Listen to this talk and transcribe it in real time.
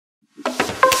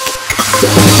Hello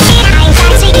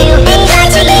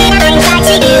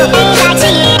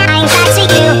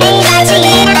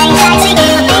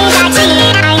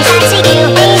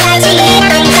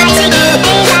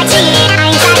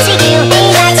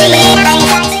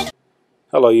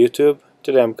YouTube,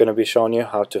 today I'm going to be showing you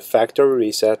how to factory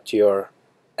reset your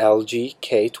LG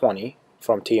K20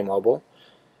 from T-Mobile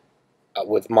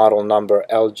with model number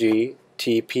LG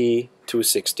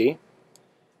TP260,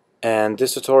 and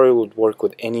this tutorial would work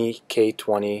with any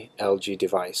K20 LG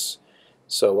device.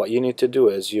 So what you need to do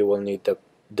is you will need the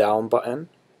down button,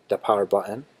 the power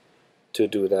button, to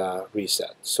do the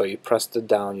reset. So you press the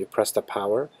down, you press the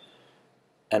power,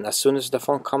 and as soon as the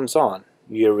phone comes on,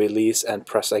 you release and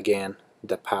press again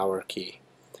the power key.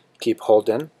 Keep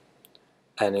holding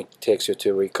and it takes you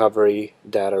to recovery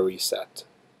data reset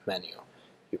menu.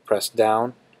 You press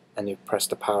down and you press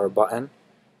the power button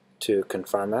to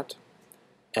confirm it,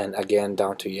 and again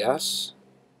down to yes,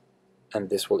 and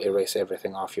this will erase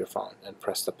everything off your phone. And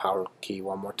press the power key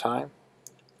one more time,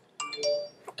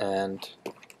 and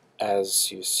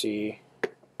as you see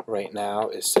right now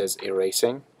it says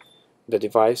erasing the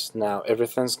device. Now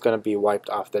everything's gonna be wiped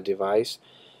off the device.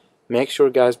 Make sure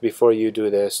guys, before you do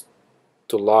this,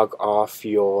 to log off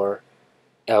your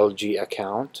LG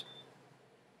account.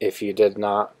 If you did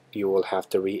not, you will have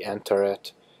to re-enter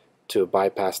it to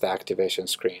bypass the activation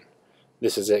screen.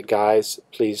 This is it guys.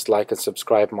 Please like and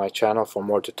subscribe my channel for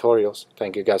more tutorials.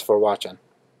 Thank you guys for watching.